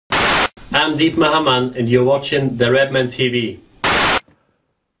I'm Deep Mahaman and you're watching the Redmen TV.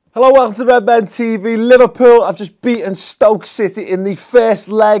 Hello, welcome to Redmen TV. Liverpool have just beaten Stoke City in the first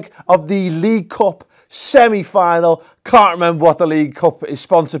leg of the League Cup semi-final. Can't remember what the League Cup is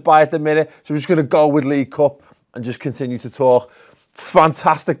sponsored by at the minute, so we're just going to go with League Cup and just continue to talk.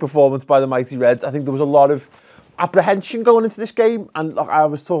 Fantastic performance by the mighty Reds. I think there was a lot of apprehension going into this game, and look, I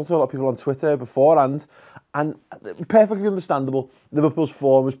was talking to a lot of people on Twitter beforehand, and perfectly understandable. Liverpool's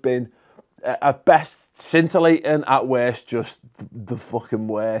form has been at best scintillating, at worst just the fucking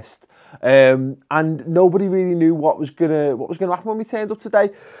worst. And nobody really knew what was gonna happen when we turned up today.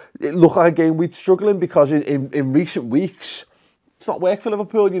 It looked like a game we'd struggling because in recent weeks it's not worked for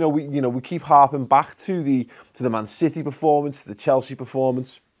Liverpool. We keep harping back to the Man City performance, to the Chelsea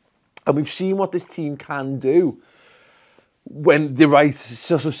performance, and we've seen what this team can do when the right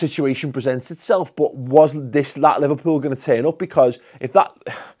sort of situation presents itself. But was that Liverpool going to turn up? Because if that,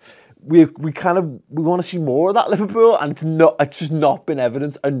 we want to see more of that Liverpool, and it's just not been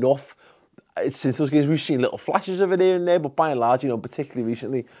evident enough. Since those games, we've seen little flashes of it here and there, but by and large, particularly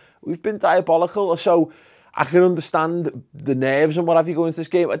recently, we've been diabolical. So I can understand the nerves and what have you going into this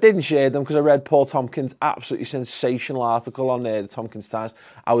game. I didn't share them because I read Paul Tompkins' absolutely sensational article on the Tompkins Times.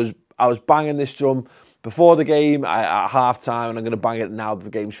 I was banging this drum before the game at half time, and I'm going to bang it now that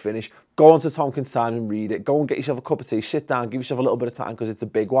the game's finished. Go on to Tompkins Times and read it. Go and get yourself a cup of tea, sit down, give yourself a little bit of time because it's a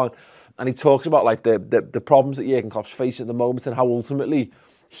big one. And he talks about like the problems that Jurgen Klopp's facing at the moment and how ultimately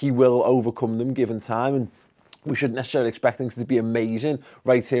he will overcome them given time. And we shouldn't necessarily expect things to be amazing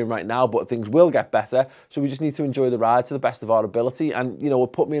right here and right now, but things will get better. So we just need to enjoy the ride to the best of our ability. And,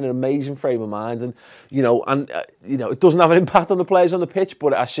 it put me in an amazing frame of mind. And, it doesn't have an impact on the players on the pitch,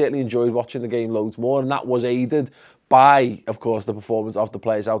 but I certainly enjoyed watching the game loads more. And that was aided by, of course, the performance of the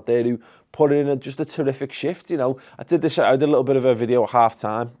players out there who put in just a terrific shift. I did a little bit of a video at half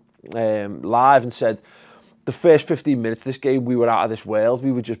time live and said, the first 15 minutes of this game, we were out of this world.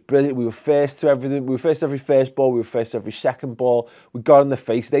 We were just brilliant. We were first to everything. We were first to every first ball. We were first to every second ball. We got in the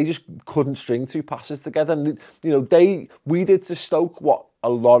face. They just couldn't string two passes together. And, we did to Stoke what a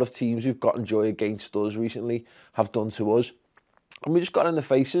lot of teams who've gotten joy against us recently have done to us. And we just got in the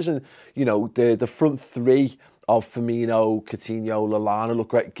faces. And, the front three of Firmino, Coutinho, Lallana look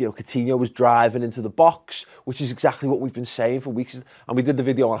great. Coutinho was driving into the box, which is exactly what we've been saying for weeks. And we did the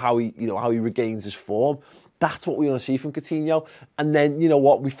video on how he regains his form. That's what we want to see from Coutinho. And then,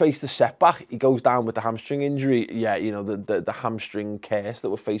 we face the setback. He goes down with the hamstring injury. Yeah, the hamstring curse that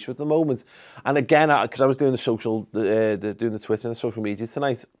we're faced with at the moment. And again, because I was doing doing the Twitter and the social media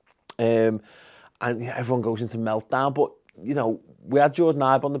tonight, and everyone goes into meltdown. But we had Jordon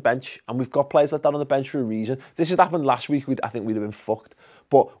Ibe on the bench, and we've got players like that on the bench for a reason. If this had happened last week, I think we'd have been fucked.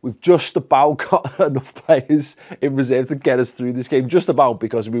 But we've just about got enough players in reserve to get us through this game. Just about,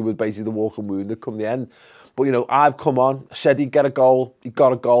 because we were basically the walking wounded come the end. But I've come on, said he'd get a goal. He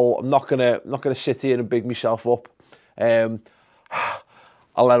got a goal. I'm not gonna sit here and big myself up.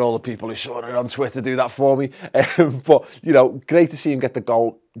 I'll let all the people who saw it on Twitter do that for me. But, great to see him get the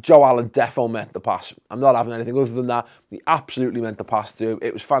goal. Joe Allen defo meant the pass. I'm not having anything other than that. He absolutely meant the pass to him.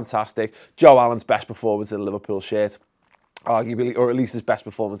 It was fantastic. Joe Allen's best performance in a Liverpool shirt, arguably, or at least his best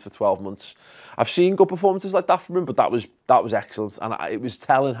performance for 12 months. I've seen good performances like that from him, but that was excellent. And it was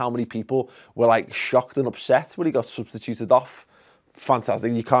telling how many people were like shocked and upset when he got substituted off. Fantastic.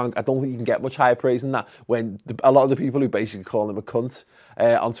 I don't think you can get much higher praise than that when a lot of the people who basically call him a cunt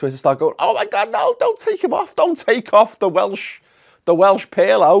on Twitter start going, oh my God, no, don't take him off. Don't take off the Welsh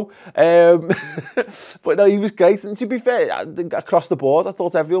Pirlo. But no, he was great. And to be fair, I think across the board, I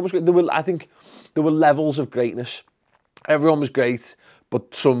thought everyone was great. I think there were levels of greatness. Everyone was great,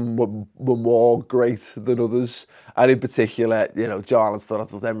 but some were more great than others. And in particular, Joe Allen I thought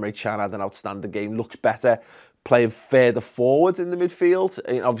Emre Can had an outstanding game, looks better, playing further forward in the midfield.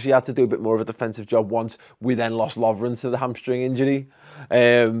 And obviously, he had to do a bit more of a defensive job once we then lost Lovren to the hamstring injury.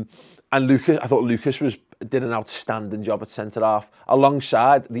 And I thought Lucas did an outstanding job at centre-half,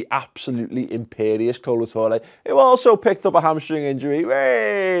 alongside the absolutely imperious Toure, who also picked up a hamstring injury.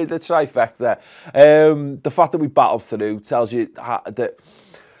 Hey, the trifecta. The fact that we battled through tells you that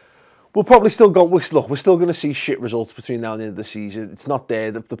we'll probably still go. Look, we're still going to see shit results between now and the end of the season. It's not there.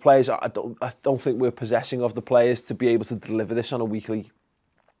 The players, I don't think we're possessing of the players to be able to deliver this on a week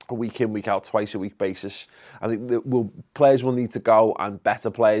in, week out, twice a week basis. I think that players will need to go, and better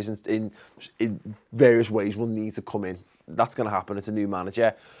players in various ways will need to come in. That's going to happen. It's a new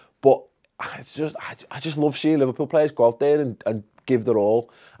manager, but I just love seeing Liverpool players go out there and give their all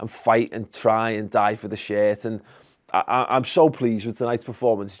and fight and try and die for the shirt. And I'm so pleased with tonight's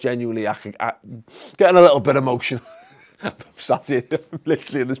performance. Genuinely, I'm getting a little bit emotional. I'm sat here,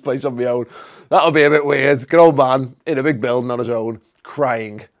 literally in this place on my own. That'll be a bit weird. Grown man in a big building on his own,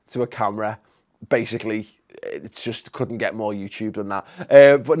 crying to a camera. Basically, it's just couldn't get more YouTube than that.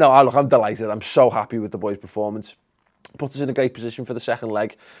 But no, look, I'm delighted. I'm so happy with the boys' performance. Puts us in a great position for the second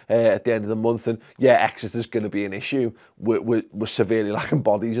leg at the end of the month. And yeah, Exeter's going to be an issue. We're severely lacking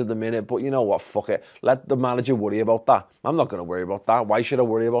bodies at the minute. But you know what? Fuck it. Let the manager worry about that. I'm not going to worry about that. Why should I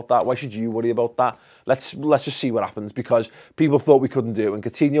worry about that? Why should you worry about that? Let's just see what happens, because people thought we couldn't do it. When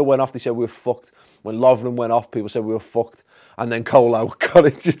Coutinho went off, they said we were fucked. When Lovren went off, people said we were fucked. And then Colo got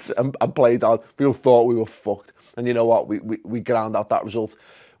injured and played on. People thought we were fucked. And you know what? We ground out that result.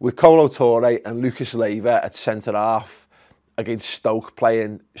 With Colo Toure and Lucas Leiva at centre-half against Stoke,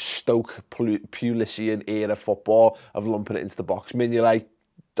 playing Stoke Pulisian era football of lumping it into the box. Mignolet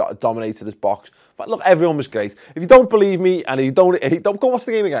dominated his box. But look, everyone was great. If you don't believe me, and if you don't go watch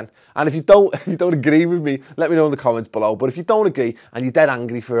the game again. And if you don't agree with me, let me know in the comments below. But if you don't agree and you're dead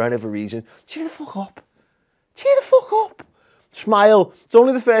angry for whatever reason, cheer the fuck up. Cheer the fuck up. Smile. It's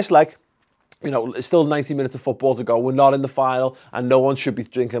only the first leg. You know, it's still 90 minutes of football to go. We're not in the final, and no one should be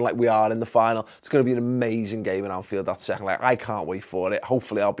drinking like we are in the final. It's going to be an amazing game in Anfield, that second leg. I can't wait for it.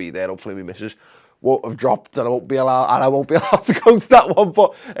 Hopefully I'll be there. Hopefully my missus won't have dropped and I won't be allowed to go to that one.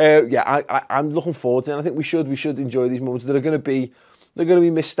 But yeah, I'm looking forward to it. And I think we should enjoy these moments. They're going to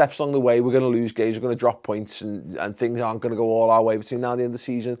be missteps along the way. We're going to lose games. We're going to drop points, and things aren't going to go all our way between now and the end of the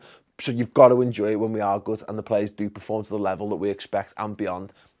season. So you've got to enjoy it when we are good and the players do perform to the level that we expect and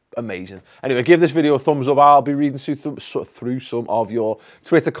beyond. Amazing. Anyway, give this video a thumbs up. I'll be reading through some of your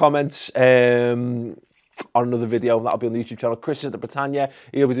Twitter comments on another video. That'll be on the YouTube channel. Chris is at Britannia.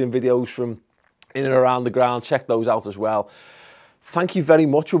 He'll be doing videos from in and around the ground. Check those out as well. Thank you very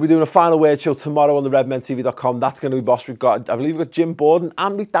much. We'll be doing a final word show tomorrow on the redmentv.com. That's going to be boss. I believe we've got Jim Borden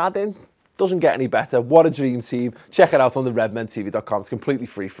and my dad in. Doesn't get any better. What a dream team. Check it out on the redmentv.com. It's completely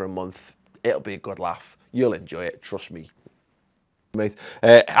free for a month. It'll be a good laugh. You'll enjoy it. Trust me. Mate,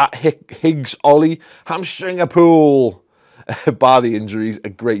 at Higgs Ollie, hamstring a pool. Bar the injuries, a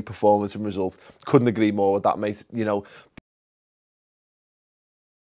great performance and result. Couldn't agree more with that, mate. You know,